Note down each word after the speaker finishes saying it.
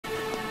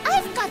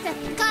Garter,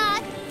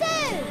 Garter!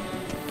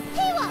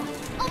 Here,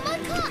 on my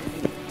cart!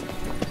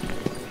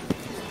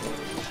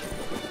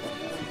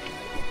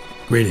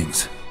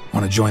 Greetings.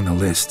 Want to join the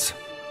lists?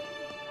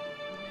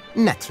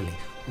 Naturally.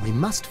 We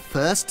must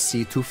first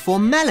see to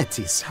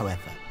formalities,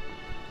 however.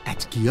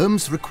 At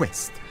Guillaume's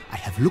request, I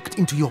have looked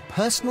into your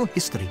personal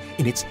history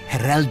in its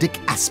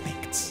heraldic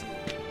aspects.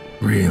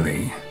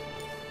 Really?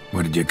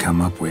 What did you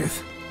come up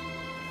with?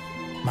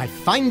 My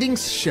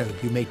findings show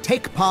you may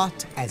take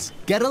part as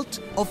Geralt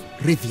of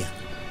Rivia.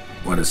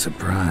 What a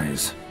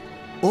surprise.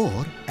 Or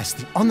as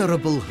the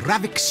Honorable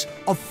Ravix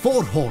of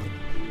Fourhorn.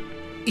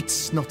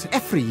 It's not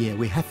every year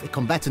we have a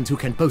combatant who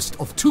can boast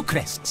of 2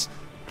 crests.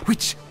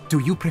 Which do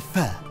you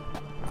prefer?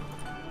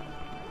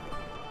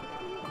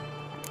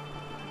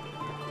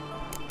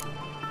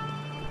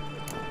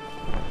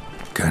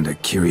 Kinda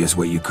curious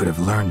what you could have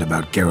learned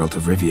about Geralt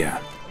of Rivia.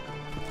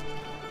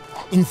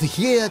 In the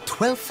year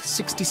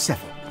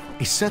 1267,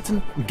 a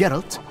certain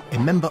Geralt, a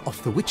member of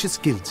the Witches'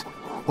 Guild,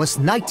 was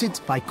knighted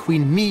by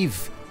Queen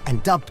Meve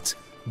and dubbed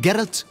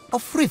Geralt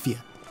of Rivia.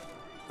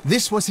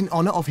 This was in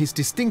honor of his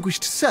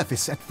distinguished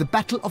service at the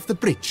Battle of the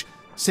Bridge,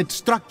 said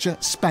structure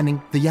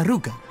spanning the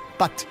Yaruga.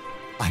 But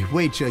I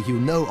wager you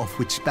know of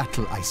which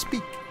battle I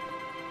speak.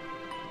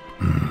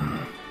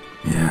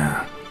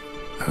 Yeah,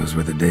 those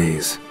were the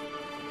days.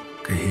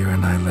 Kahir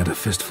and I led a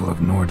fistful of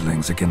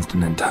Nordlings against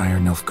an entire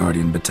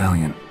Nilfgaardian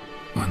battalion.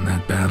 Won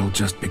that battle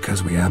just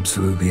because we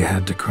absolutely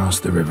had to cross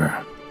the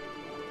river.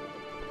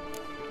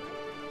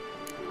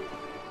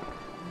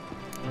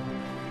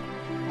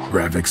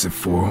 Ravix of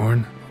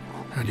Fourhorn?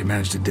 How'd you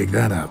manage to dig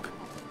that up?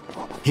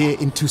 Here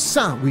in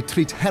Toussaint, we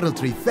treat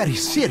heraldry very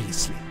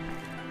seriously.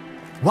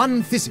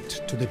 One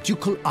visit to the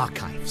Ducal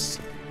Archives.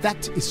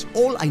 That is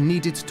all I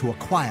needed to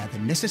acquire the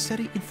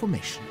necessary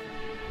information.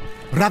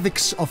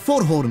 Ravix of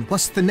Fourhorn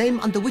was the name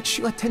under which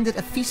you attended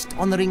a feast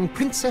honoring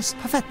Princess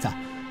Pavetta,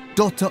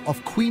 daughter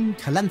of Queen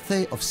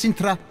Calanthe of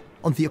Sintra,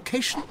 on the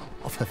occasion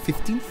of her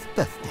 15th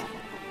birthday.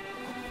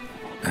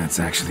 That's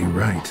actually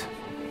right.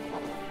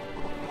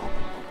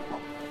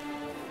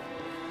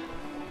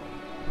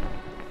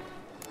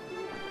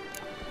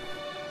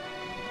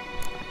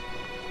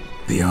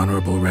 The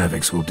Honorable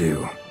Ravix will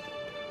do.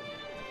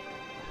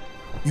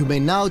 You may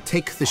now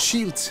take the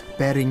shield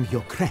bearing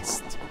your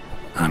crest.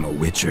 I'm a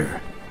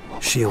Witcher.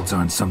 Shields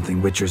aren't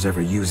something Witchers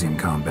ever use in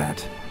combat.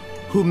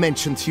 Who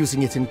mentioned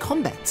using it in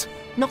combat?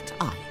 Not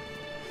I.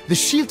 The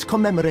shield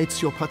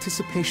commemorates your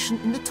participation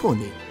in the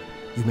tourney.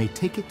 You may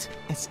take it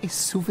as a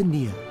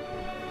souvenir.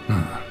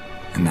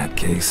 In that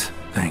case,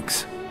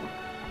 thanks.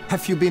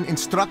 Have you been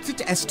instructed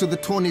as to the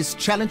tourney's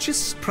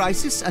challenges,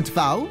 prizes, and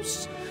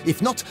vows? If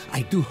not,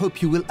 I do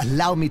hope you will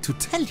allow me to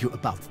tell you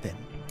about them.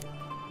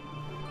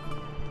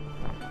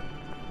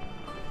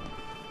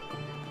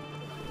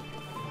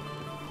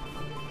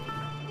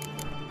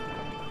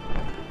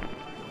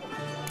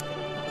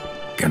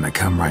 Gonna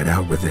come right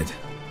out with it.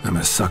 I'm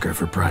a sucker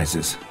for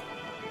prizes.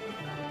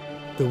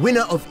 The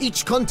winner of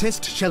each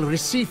contest shall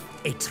receive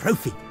a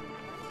trophy.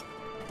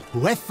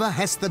 Whoever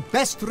has the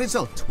best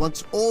result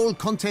once all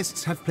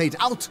contests have played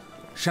out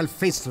shall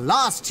face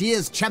last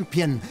year's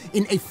champion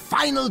in a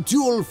final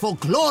duel for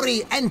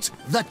glory and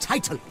the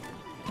title.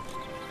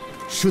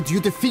 Should you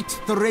defeat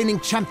the reigning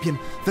champion,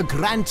 the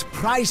grand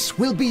prize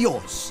will be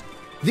yours.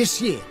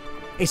 This year,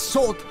 a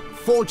sword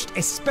forged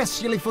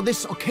especially for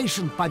this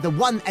occasion by the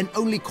one and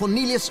only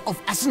Cornelius of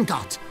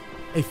Isengard,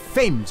 a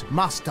famed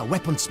master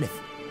weaponsmith.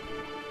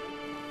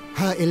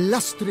 Her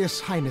Illustrious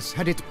Highness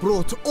had it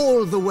brought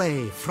all the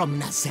way from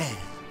Nazaire.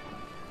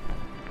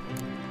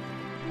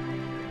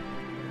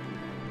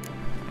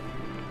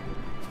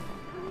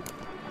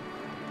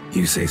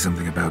 You say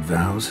something about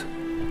vows?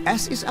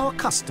 As is our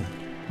custom,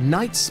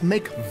 knights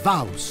make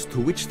vows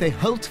to which they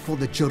hold for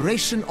the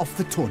duration of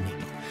the tourney.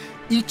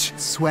 Each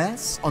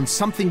swears on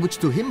something which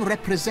to him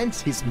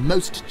represents his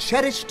most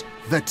cherished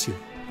virtue.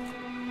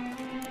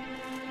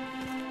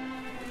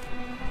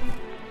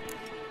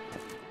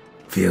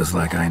 Feels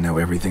like I know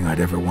everything I'd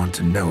ever want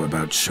to know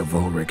about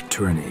chivalric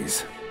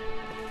tourneys.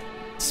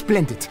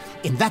 Splendid.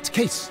 In that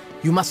case,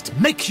 you must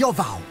make your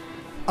vow.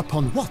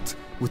 Upon what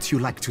would you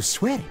like to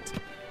swear it?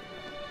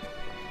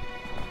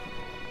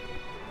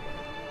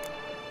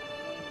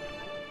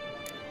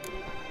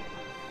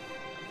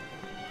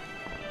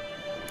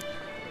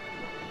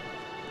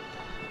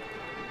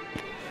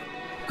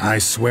 I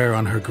swear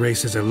on Her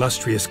Grace's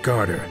illustrious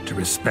Garter to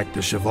respect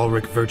the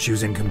chivalric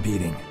virtues in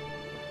competing.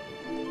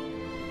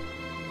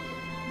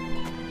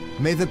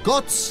 May the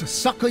gods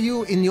succor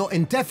you in your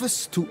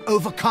endeavors to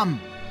overcome.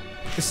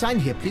 Sign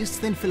here, please,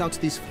 then fill out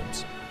these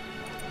forms.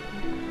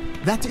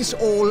 That is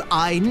all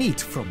I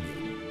need from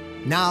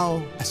you.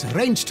 Now, as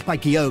arranged by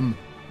Guillaume,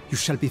 you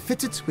shall be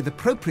fitted with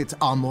appropriate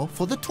armor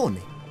for the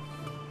tourney.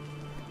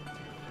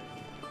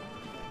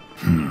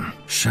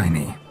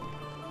 Shiny.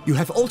 You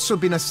have also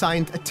been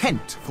assigned a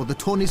tent for the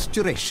tourney's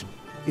duration.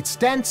 It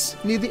stands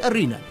near the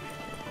arena.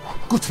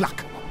 Good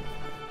luck.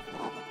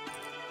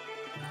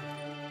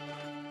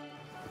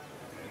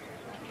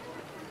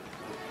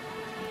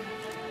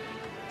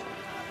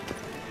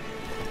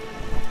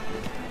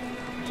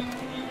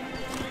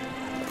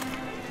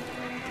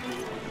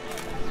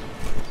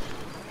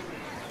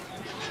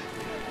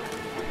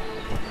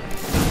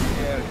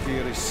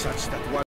 such that one